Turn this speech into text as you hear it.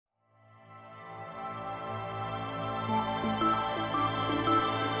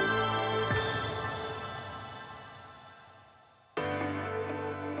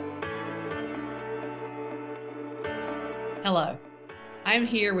Hello, I'm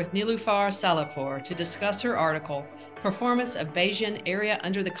here with Niloufar Salehpour to discuss her article, Performance of Bayesian Area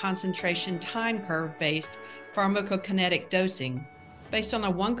Under the Concentration Time Curve-Based Pharmacokinetic Dosing, based on a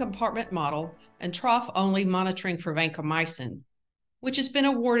one-compartment model and trough-only monitoring for vancomycin, which has been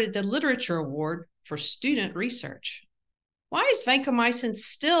awarded the Literature Award for Student Research. Why is vancomycin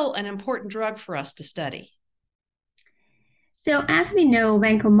still an important drug for us to study? So as we know,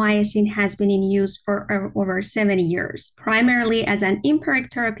 vancomycin has been in use for over 70 years, primarily as an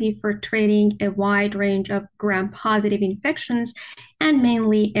empiric therapy for treating a wide range of gram-positive infections and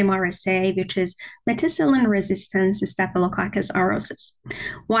mainly MRSA, which is methicillin-resistant Staphylococcus aureus.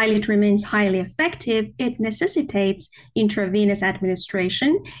 While it remains highly effective, it necessitates intravenous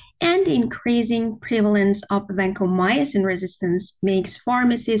administration, and the increasing prevalence of vancomycin resistance makes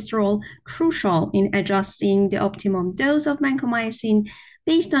pharmacists' role crucial in adjusting the optimum dose of vancomycin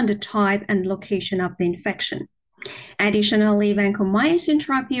based on the type and location of the infection. Additionally, vancomycin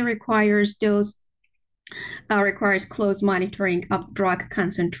therapy requires close monitoring of drug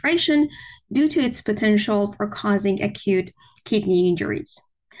concentration due to its potential for causing acute kidney injuries.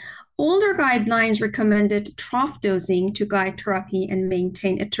 Older guidelines recommended trough dosing to guide therapy and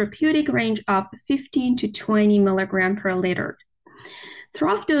maintain a therapeutic range of 15 to 20 milligram per liter.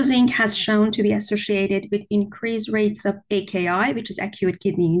 Trough dosing has shown to be associated with increased rates of AKI, which is acute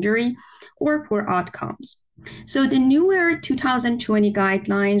kidney injury, or poor outcomes. So the newer 2020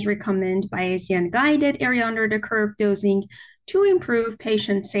 guidelines recommend Bayesian guided area under the curve dosing to improve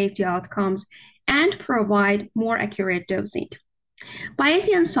patient safety outcomes and provide more accurate dosing.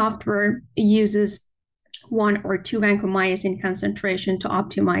 Bayesian software uses 1 or 2 vancomycin concentration to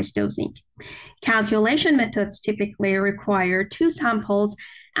optimize dosing. Calculation methods typically require 2 samples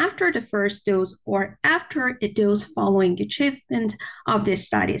after the first dose or after a dose following achievement of the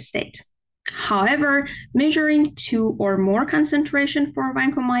steady state. However, measuring 2 or more concentration for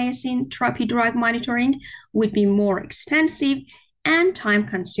vancomycin therapy drug monitoring would be more expensive and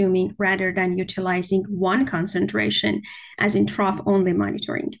time-consuming rather than utilizing 1 concentration, as in trough-only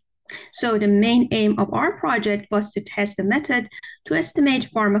monitoring. So the main aim of our project was to test the method to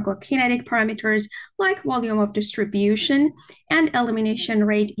estimate pharmacokinetic parameters like volume of distribution and elimination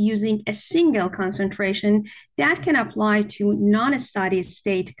rate using a single concentration that can apply to non-steady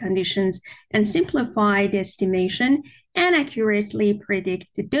state conditions and simplify the estimation and accurately predict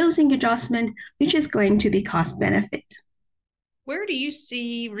the dosing adjustment, which is going to be cost-benefit. Where do you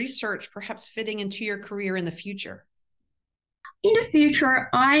see research perhaps fitting into your career in the future? In the future,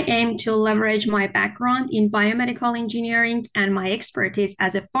 I aim to leverage my background in biomedical engineering and my expertise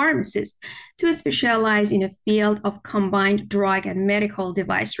as a pharmacist to specialize in a field of combined drug and medical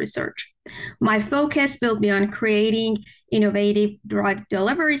device research. My focus will be on creating innovative drug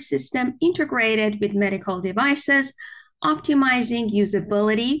delivery system integrated with medical devices, optimizing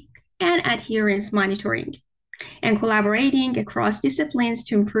usability and adherence monitoring, and collaborating across disciplines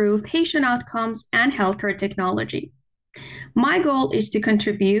to improve patient outcomes and healthcare technology. My goal is to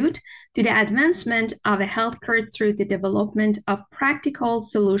contribute to the advancement of healthcare through the development of practical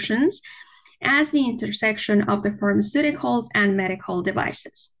solutions as the intersection of the pharmaceuticals and medical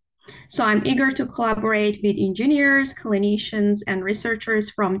devices. So I'm eager to collaborate with engineers, clinicians, and researchers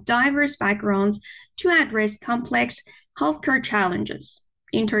from diverse backgrounds to address complex healthcare challenges.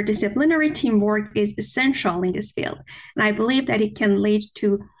 Interdisciplinary teamwork is essential in this field, and I believe that it can lead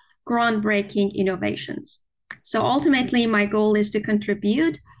to groundbreaking innovations. So ultimately, my goal is to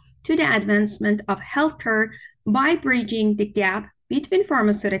contribute to the advancement of healthcare by bridging the gap between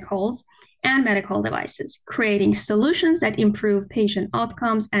pharmaceuticals and medical devices, creating solutions that improve patient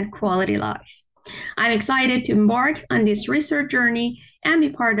outcomes and quality life. I'm excited to embark on this research journey and be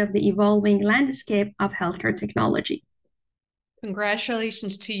part of the evolving landscape of healthcare technology.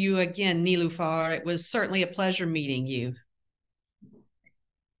 Congratulations to you again, Niloufar. It was certainly a pleasure meeting you.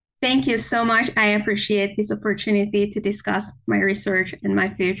 Thank you so much. I appreciate this opportunity to discuss my research and my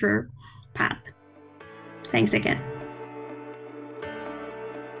future path. Thanks again.